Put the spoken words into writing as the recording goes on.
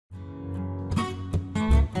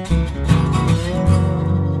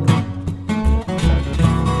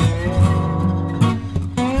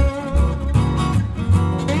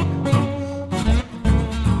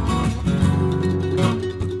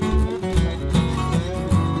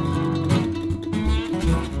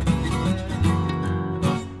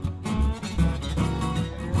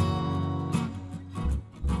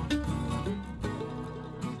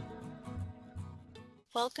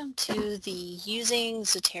welcome to the Using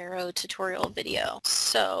Zotero tutorial video.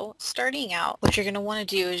 So starting out, what you're going to want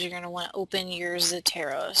to do is you're going to want to open your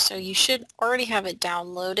Zotero. So you should already have it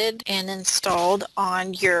downloaded and installed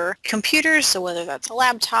on your computer. So whether that's a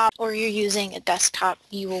laptop or you're using a desktop,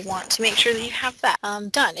 you will want to make sure that you have that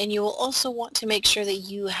done. And you will also want to make sure that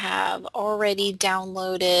you have already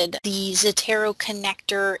downloaded the Zotero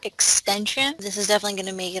connector extension. This is definitely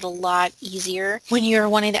going to make it a lot easier when you're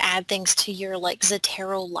wanting to add things to your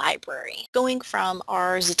Zotero library. Going from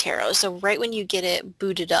our Zotero, so right when you get it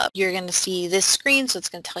booted up, you're going to see this screen. So it's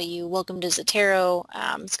going to tell you welcome to Zotero.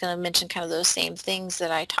 It's going to mention kind of those same things that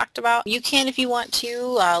I talked about. You can, if you want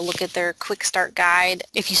to, look at their quick start guide.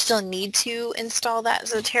 If you still need to install that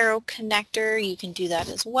Zotero connector, you can do that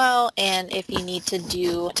as well. And if you need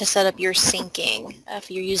to set up your syncing, if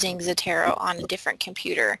you're using Zotero on a different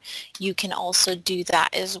computer, you can also do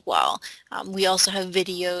that as well. We also have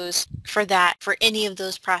videos for that for any of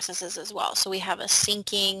those processes as well. So we have a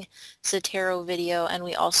syncing Zotero video, and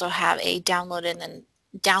we also have a downloading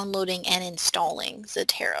and installing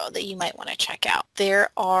Zotero that you might want to check out. There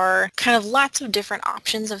are kind of lots of different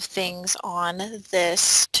options of things on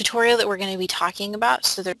this tutorial that we're going to be talking about.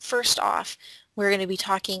 So first off, we're going to be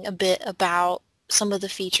talking a bit about some of the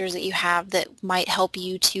features that you have that might help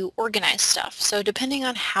you to organize stuff. So depending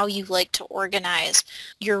on how you like to organize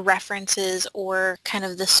your references or kind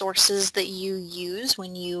of the sources that you use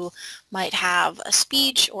when you might have a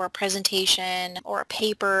speech or a presentation or a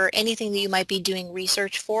paper, anything that you might be doing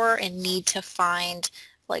research for and need to find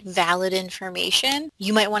valid information,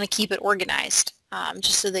 you might want to keep it organized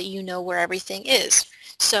just so that you know where everything is.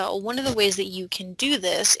 So one of the ways that you can do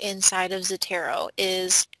this inside of Zotero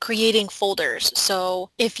is creating folders.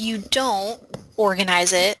 So if you don't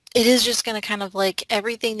organize it, it is just going to kind of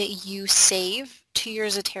everything that you save to your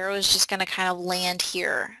Zotero is just going to kind of land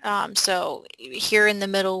here. So here in the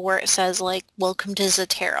middle where it says welcome to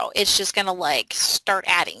Zotero, it's just going to start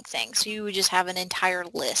adding things. So you would just have an entire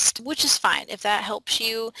list, which is fine. If that helps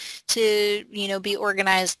you to, be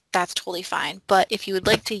organized, that's totally fine. But if you would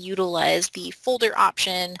like to utilize the folder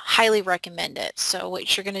option, highly recommend it. So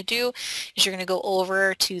what you're going to do is you're going to go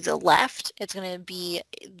over to the left. It's going to be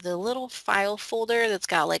the little file folder that's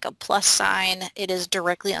got a plus sign. It is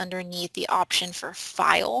directly underneath the option for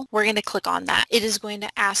file. We're going to click on that. It is going to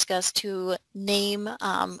ask us to name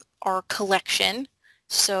our collection.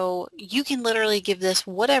 So you can literally give this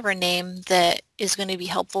whatever name that is going to be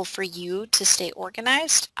helpful for you to stay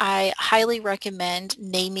organized. I highly recommend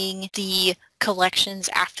naming the collections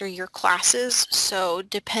after your classes. So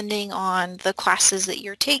depending on the classes that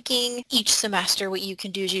you're taking each semester, what you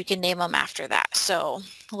can do is you can name them after that. So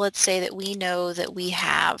let's say that we know that we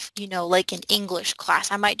have, an English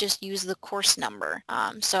class. I might just use the course number.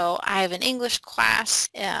 So I have an English class.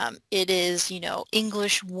 It is,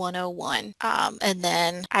 English 101. And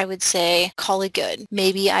then I would say call it good.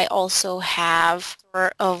 Maybe I also have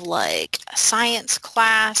of a science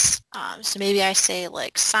class. So maybe I say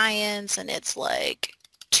science and it's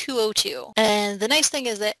 202. And the nice thing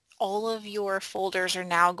is that all of your folders are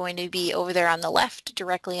now going to be over there on the left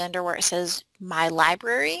directly under where it says My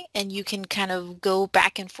Library, and you can kind of go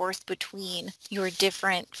back and forth between your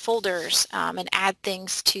different folders and add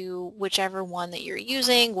things to whichever one that you're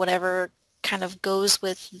using, whatever kind of goes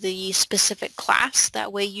with the specific class.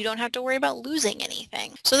 That way you don't have to worry about losing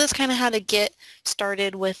anything. So that's kind of how to get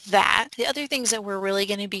started with that. The other things that we're really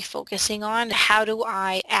going to be focusing on, how do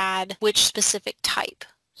I add which specific type?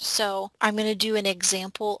 So I'm going to do an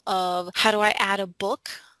example of how do I add a book.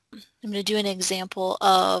 I'm going to do an example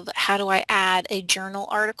of how do I add a journal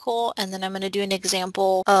article, and then I'm going to do an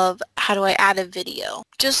example of how do I add a video.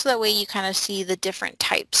 Just so that way you kind of see the different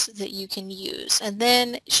types that you can use. And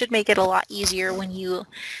then it should make it a lot easier when you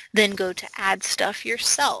then go to add stuff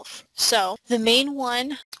yourself. So the main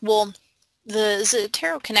one, the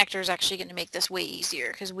Zotero connector is actually going to make this way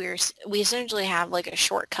easier because we essentially have a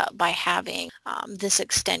shortcut by having this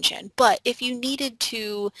extension. But if you needed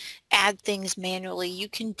to add things manually, you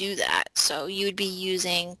can do that. So you would be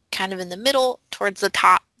using kind of in the middle towards the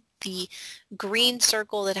top the green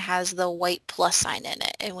circle that has the white plus sign in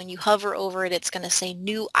it. And when you hover over it, it's going to say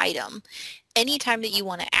new item. Anytime that you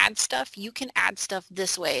want to add stuff, you can add stuff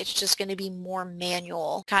this way. It's just going to be more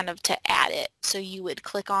manual kind of to add it. So you would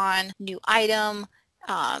click on new item,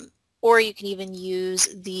 or you can even use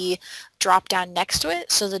the drop down next to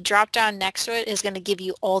it. So the drop down next to it is going to give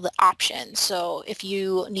you all the options. So if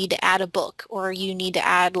you need to add a book, or you need to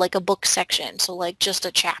add a book section, so just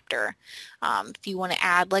a chapter. If you want to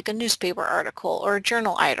add a newspaper article or a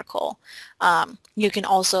journal article, you can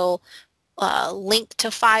also link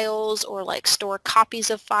to files or like store copies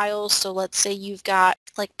of files. So let's say you've got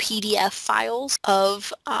like PDF files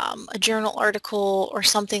of a journal article or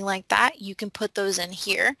something like that. You can put those in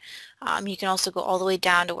here. You can also go all the way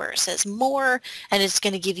down to where it says more, and it's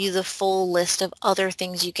going to give you the full list of other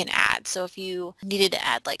things you can add. So if you needed to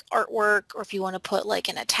add like artwork, or if you want to put like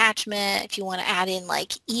an attachment, if you want to add in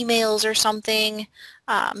like emails or something,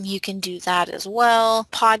 you can do that as well.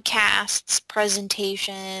 Podcasts,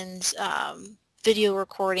 presentations, video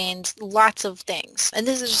recordings, lots of things. And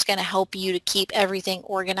this is just going to help you to keep everything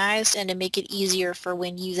organized and to make it easier for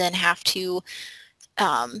when you then have to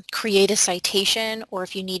create a citation, or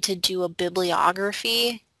if you need to do a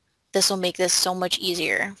bibliography. This will make this so much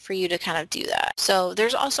easier for you to kind of do that. So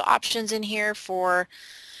there's also options in here for,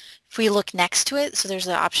 if we look next to it, so there's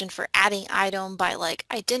the option for adding item by like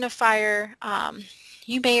identifier.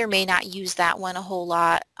 You may or may not use that one a whole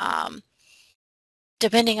lot.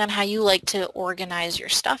 Depending on how you like to organize your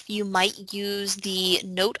stuff, you might use the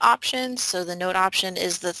note option. So the note option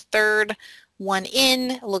is the third one in.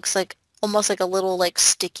 It looks like almost like a little like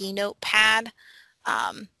sticky notepad.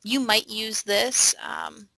 You might use this.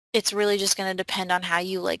 It's really just going to depend on how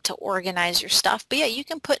you like to organize your stuff. But yeah, you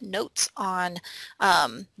can put notes on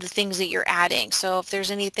the things that you're adding. So if there's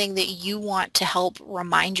anything that you want to help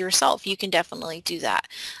remind yourself, you can definitely do that.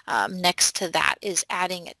 Next to that is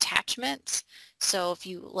adding attachments. So if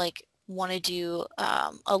you like want to do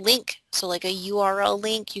a link, so like a URL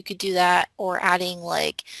link, you could do that, or adding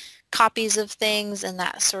like copies of things and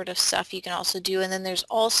that sort of stuff you can also do. And then there's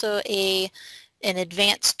also an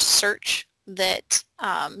advanced search that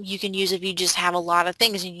you can use if you just have a lot of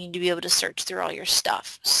things and you need to be able to search through all your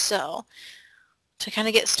stuff. So to kind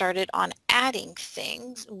of get started on adding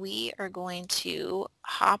things, we are going to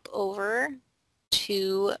hop over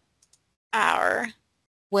to our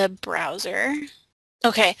web browser.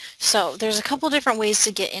 Okay, so there's a couple different ways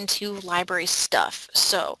to get into library stuff.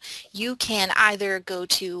 So you can either go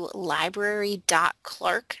to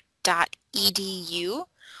library.clark.edu,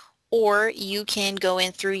 or you can go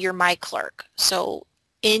in through your MyClark. So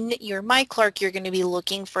in your MyClark, you're going to be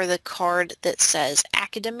looking for the card that says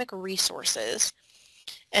Academic Resources.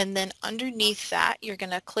 And then underneath that, you're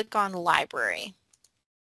going to click on Library.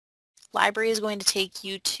 Library is going to take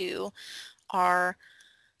you to our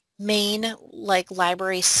main like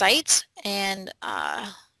library sites, and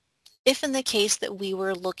if in the case that we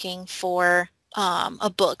were looking for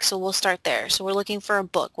a book, so we'll start there. So we're looking for a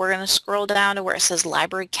book. We're going to scroll down to where it says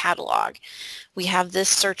Library Catalog. We have this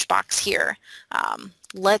search box here.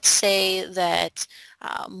 Let's say that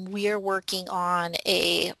we are working on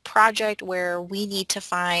a project where we need to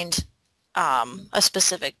find a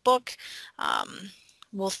specific book.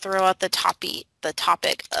 We'll throw out the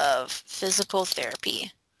topic of physical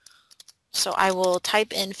therapy. So I will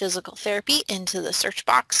type in physical therapy into the search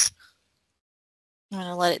box. I'm going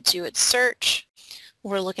to let it do its search.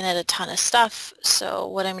 We're looking at a ton of stuff. So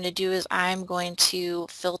what I'm going to do is I'm going to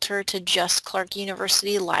filter to just Clark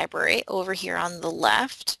University Library over here on the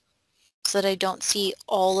left, so that I don't see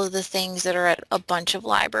all of the things that are at a bunch of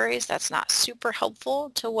libraries. That's not super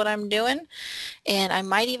helpful to what I'm doing. And I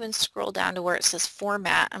might even scroll down to where it says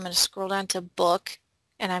format. I'm going to scroll down to book,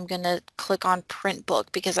 and I'm going to click on print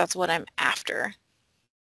book because that's what I'm after.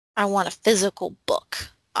 I want a physical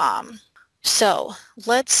book. So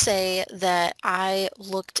let's say that I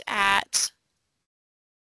looked at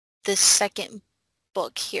this second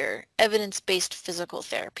book here, Evidence-Based Physical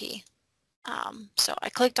Therapy. So I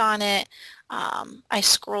clicked on it, I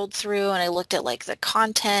scrolled through and I looked at like the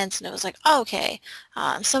contents, and it was like, oh, okay,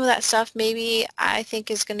 some of that stuff maybe I think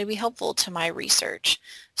is going to be helpful to my research.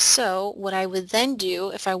 So what I would then do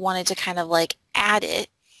if I wanted to kind of like add it,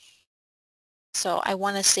 so I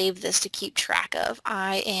want to save this to keep track of,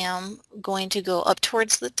 I am going to go up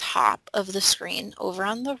towards the top of the screen over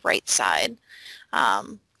on the right side,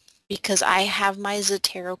 because I have my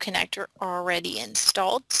Zotero connector already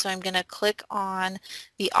installed. So I'm going to click on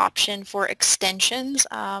the option for extensions.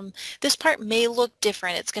 This part may look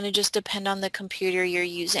different. It's going to just depend on the computer you're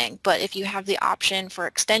using. But if you have the option for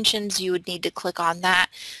extensions, you would need to click on that.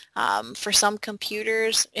 For some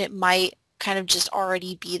computers, it might kind of just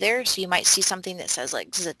already be there. So you might see something that says like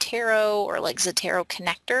Zotero or like Zotero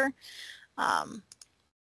connector.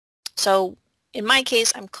 So in my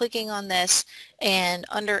case, I'm clicking on this, and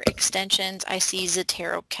under extensions, I see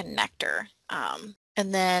Zotero connector. And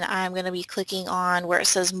then I'm going to be clicking on where it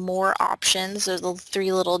says more options. There's the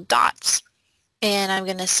three little dots. And I'm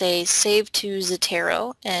going to say save to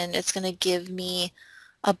Zotero, and it's going to give me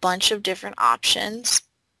a bunch of different options.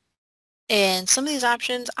 And some of these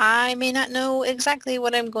options, I may not know exactly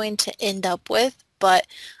what I'm going to end up with, but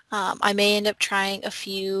I may end up trying a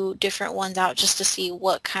few different ones out just to see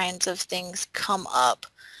what kinds of things come up.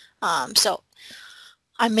 So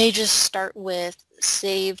I may just start with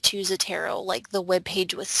save to Zotero, like the web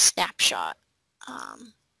page with snapshot.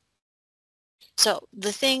 So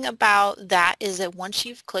the thing about that is that once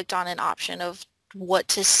you've clicked on an option of what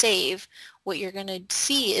to save, what you're going to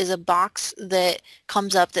see is a box that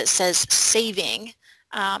comes up that says saving,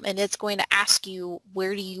 and it's going to ask you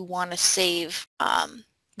where do you want to save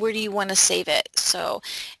it. So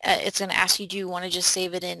it's going to ask you, do you want to just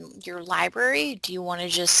save it in your library? Do you want to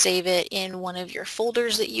just save it in one of your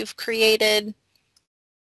folders that you've created?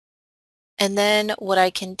 And then what I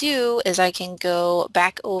can do is I can go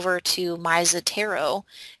back over to my Zotero,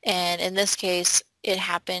 and in this case it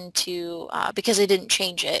happened to, because I didn't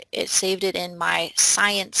change it, it saved it in my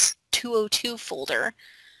Science 202 folder,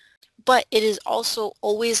 but it is also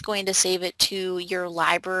always going to save it to your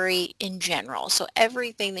library in general. So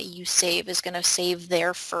everything that you save is going to save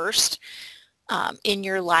there first in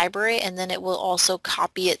your library, and then it will also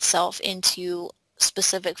copy itself into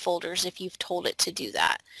specific folders if you've told it to do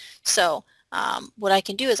that. So what I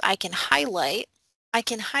can do is I can highlight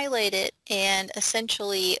it and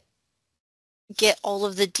essentially get all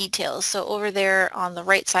of the details. So over there on the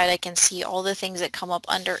right side I can see all the things that come up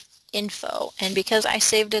under info, and because I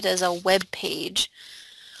saved it as a web page,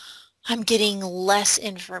 I'm getting less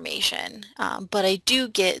information, but I do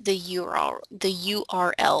get the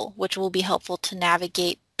URL, which will be helpful to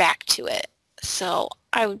navigate back to it. So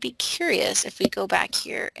I would be curious if we go back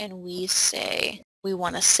here and we say we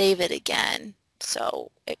want to save it again.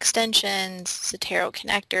 So extensions, Zotero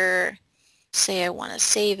connector, say I want to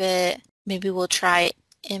save it. Maybe we'll try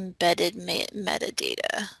embedded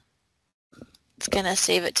metadata. It's going to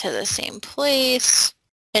save it to the same place.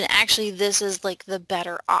 And actually this is like the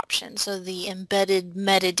better option. So the embedded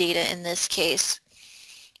metadata in this case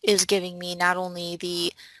is giving me not only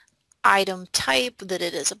the item type that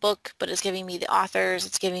it is a book, but it's giving me the authors,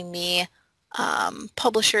 it's giving me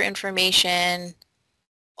publisher information,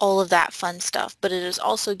 all of that fun stuff, but it is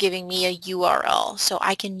also giving me a URL. So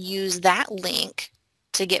I can use that link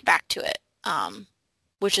to get back to it,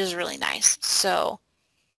 which is really nice. So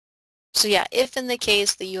yeah, if in the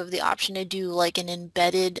case that you have the option to do like an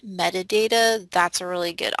embedded metadata, that's a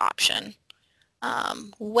really good option.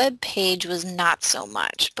 Web page was not so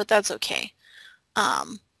much, but that's okay.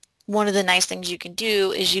 One of the nice things you can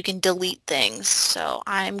do is you can delete things. So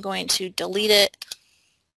I'm going to delete it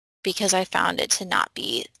because I found it to not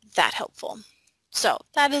be that helpful. So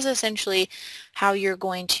that is essentially how you're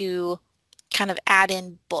going to kind of add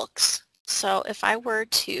in books. So if I were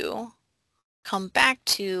to come back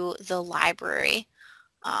to the library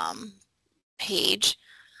page,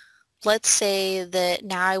 let's say that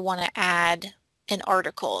now I want to add an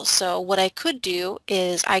article. So what I could do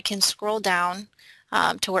is I can scroll down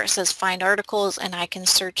to where it says find articles, and I can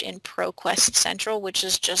search in ProQuest Central, which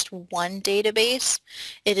is just one database.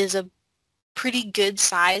 It is a pretty good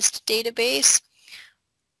sized database.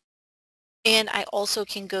 And I also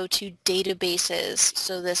can go to databases.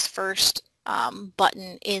 So this first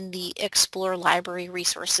button in the Explore Library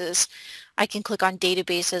Resources, I can click on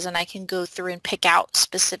databases and I can go through and pick out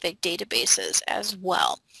specific databases as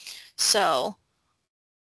well. So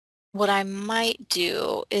what I might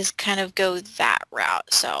do is kind of go that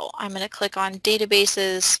route. So I'm going to click on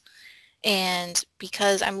databases, and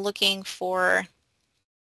because I'm looking for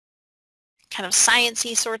kind of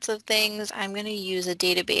sciencey sorts of things, I'm going to use a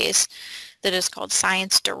database that is called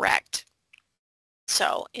Science Direct.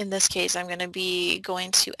 So in this case, I'm going to be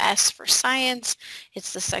going to S for science.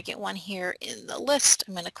 It's the second one here in the list.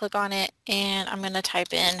 I'm going to click on it and I'm going to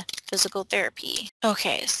type in physical therapy.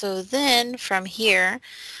 Okay, so then from here,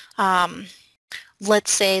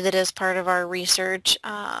 let's say that as part of our research,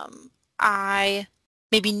 I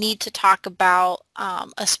maybe need to talk about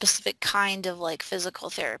a specific kind of like physical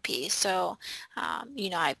therapy. So, you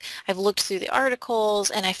know, I've looked through the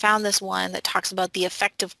articles and I found this one that talks about the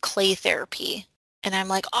effect of clay therapy. And I'm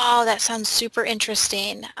like, oh, that sounds super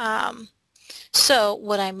interesting. So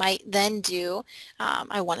what I might then do,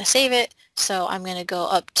 I want to save it. So I'm going to go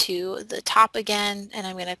up to the top again and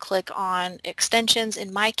I'm going to click on extensions.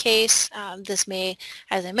 In my case, this may,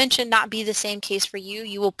 as I mentioned, not be the same case for you.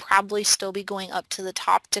 You will probably still be going up to the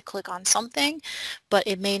top to click on something, but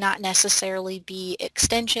it may not necessarily be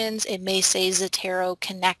extensions. It may say Zotero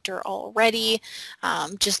connector already.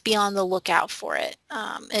 Just be on the lookout for it.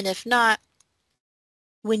 And if not,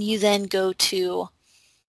 when you then go to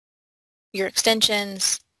your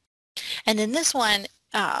extensions, and in this one,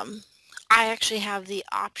 I actually have the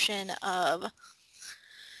option of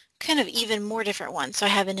kind of even more different ones. So I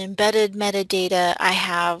have an embedded metadata, I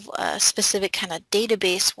have a specific kind of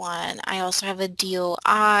database one, I also have a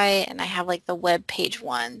DOI, and I have like the web page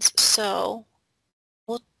ones. So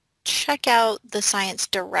we'll check out the Science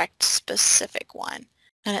Direct specific one.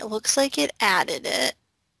 And it looks like it added it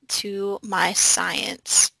to my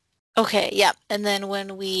science. Okay, yep. And then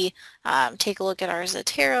when we take a look at our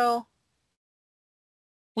Zotero,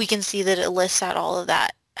 we can see that it lists out all of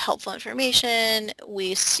that helpful information.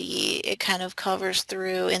 We see it kind of covers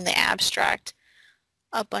through in the abstract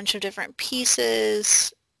a bunch of different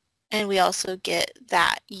pieces, and we also get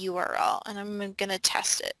that URL, and I'm going to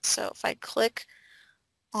test it. So if I click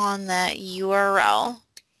on that URL,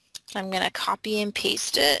 I'm going to copy and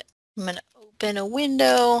paste it. I'm going to open a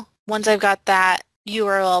window. Once I've got that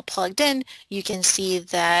URL plugged in, you can see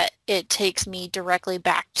that it takes me directly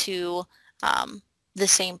back to the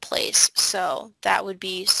same place. So that would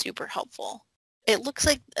be super helpful. It looks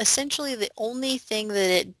like essentially the only thing that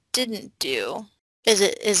it didn't do is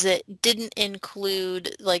it didn't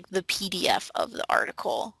include like the PDF of the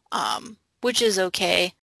article, which is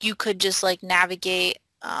okay. You could just like navigate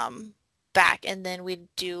back, and then we'd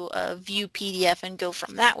do a view PDF and go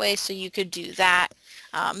from that way, so you could do that.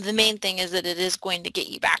 The main thing is that it is going to get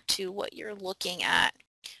you back to what you're looking at.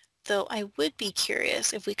 Though I would be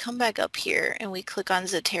curious if we come back up here and we click on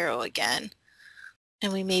Zotero again,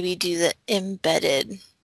 and we maybe do the embedded,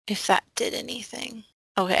 if that did anything.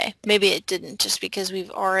 Okay, maybe it didn't just because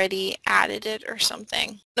we've already added it or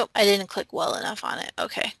something. Nope, I didn't click well enough on it.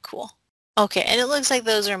 Okay, cool. Okay, and it looks like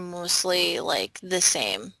those are mostly like the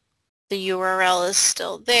same. The URL is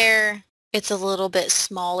still there. It's a little bit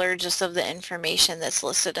smaller just of the information that's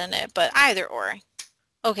listed in it, but either or.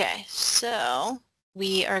 Okay, so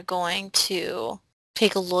we are going to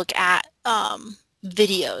take a look at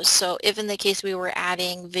videos. So if in the case we were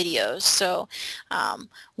adding videos, so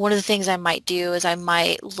one of the things I might do is I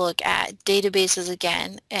might look at databases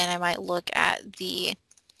again, and I might look at the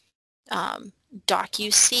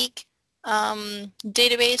DocuSeek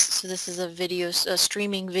database. So this is a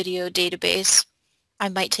streaming video database. I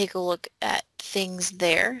might take a look at things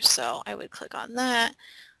there. So I would click on that.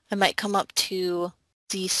 I might come up to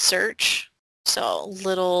the search. So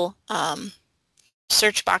little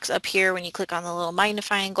search box up here when you click on the little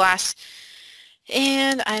magnifying glass,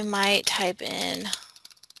 and I might type in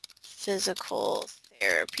physical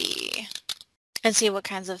therapy and see what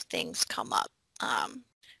kinds of things come up.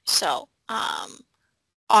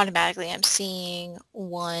 Automatically I'm seeing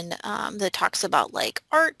one that talks about like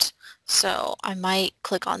art, so I might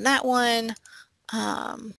click on that one,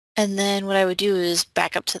 and then what I would do is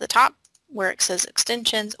back up to the top where it says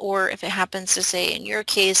extensions, or if it happens to say in your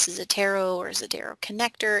case Zotero or Zotero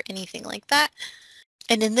connector, anything like that.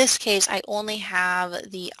 And in this case I only have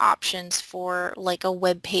the options for like a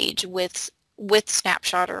web page with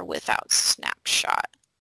snapshot or without snapshot,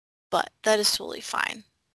 but that is totally fine.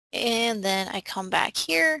 And then I come back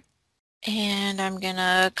here and I'm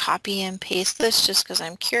gonna copy and paste this just because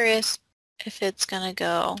I'm curious if it's gonna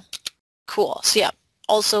go. Cool. So yeah,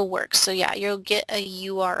 also works. So yeah, you'll get a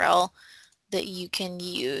URL that you can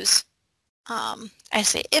use. I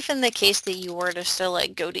say if in the case that you were to still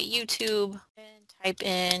like go to YouTube and type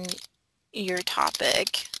in your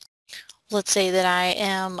topic. Let's say that I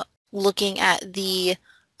am looking at the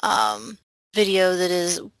video that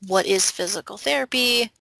is what is physical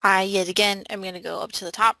therapy. I yet again am going to go up to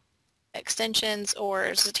the top, extensions or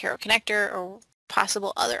Zotero connector or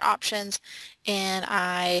possible other options, and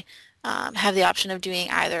I have the option of doing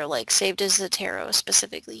either like saved as Zotero,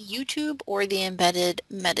 specifically YouTube, or the embedded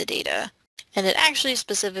metadata. And it actually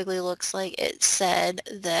specifically looks like it said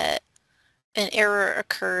that an error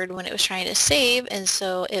occurred when it was trying to save, and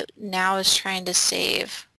so it now is trying to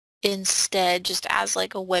save instead just as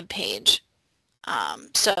like a web page.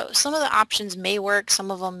 So some of the options may work,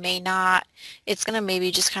 some of them may not. It's going to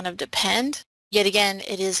maybe just kind of depend. Yet again,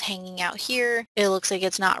 it is hanging out here. It looks like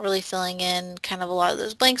it's not really filling in kind of a lot of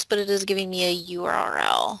those blanks, but it is giving me a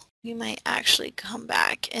URL. We might actually come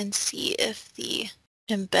back and see if the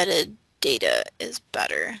embedded data is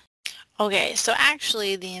better. Okay, so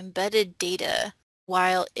actually the embedded data,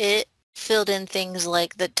 while it filled in things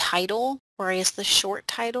like the title, or I guess the short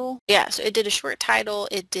title. Yeah, so it did a short title,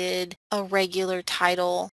 it did a regular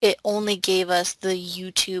title. It only gave us the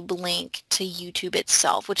YouTube link to YouTube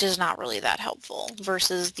itself, which is not really that helpful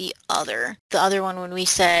versus the other. The other one, when we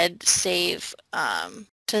said save to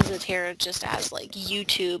Zotero just as like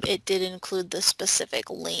YouTube, it did include the specific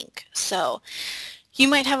link. So you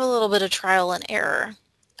might have a little bit of trial and error.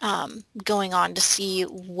 going on to see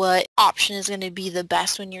what option is going to be the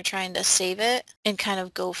best when you're trying to save it, and kind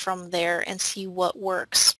of go from there and see what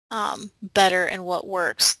works better and what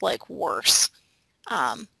works like worse.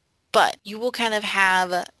 But you will kind of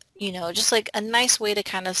have, you know, just like a nice way to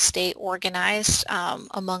kind of stay organized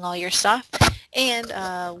among all your stuff. And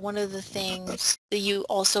one of the things that you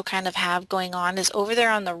also kind of have going on is over there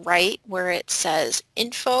on the right where it says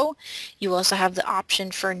info, you also have the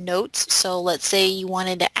option for notes. So let's say you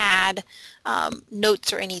wanted to add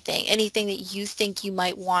notes or anything that you think you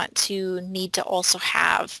might want to need to also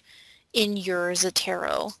have in your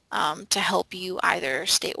Zotero to help you either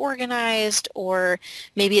stay organized, or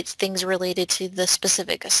maybe it's things related to the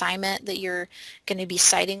specific assignment that you're going to be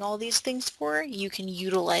citing all these things for. You can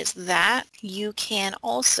utilize that. You can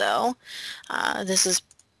also, this is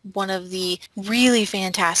one of the really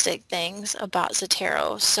fantastic things about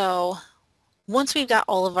Zotero. So once we've got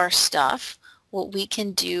all of our stuff, what we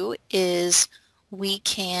can do is we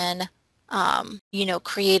can, you know,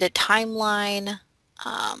 create a timeline.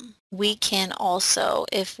 We can also,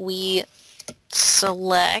 if we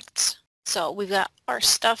select, so we've got our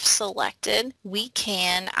stuff selected, we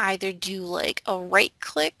can either do like a right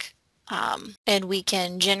click and we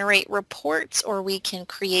can generate reports, or we can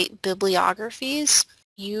create bibliographies.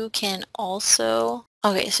 You can also,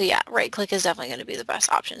 okay, so yeah, right click is definitely going to be the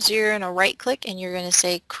best option. So you're going to right click and you're going to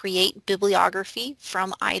say create bibliography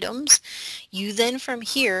from items. You then from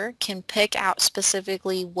here can pick out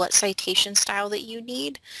specifically what citation style that you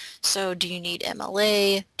need. So do you need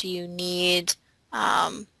MLA? Do you need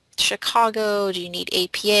Chicago? Do you need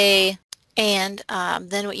APA? And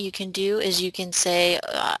then what you can do is you can say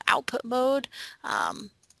output mode,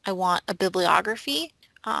 I want a bibliography,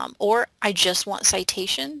 or I just want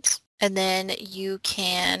citations. And then you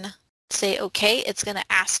can say okay. It's going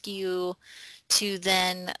to ask you to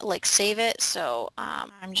then like save it. So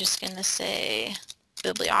I'm just going to say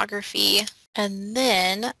bibliography. And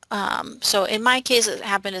then, so in my case, it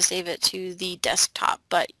happened to save it to the desktop,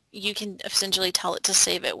 but you can essentially tell it to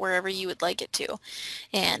save it wherever you would like it to.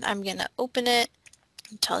 And I'm going to open it,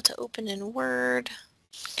 tell it to open in Word.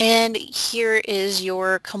 And here is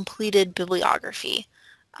your completed bibliography.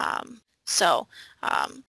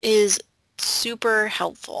 Is super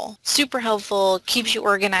helpful, keeps you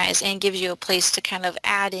organized, and gives you a place to kind of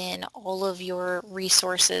add in all of your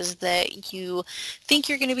resources that you think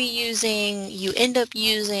you're going to be using, you end up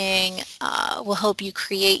using, will help you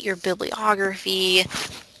create your bibliography.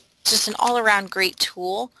 Just an all-around great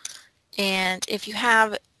tool. And if you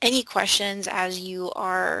have any questions as you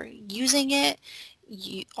are using it,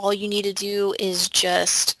 all you need to do is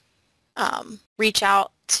just reach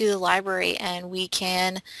out to the library and we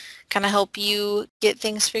can kind of help you get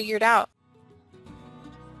things figured out.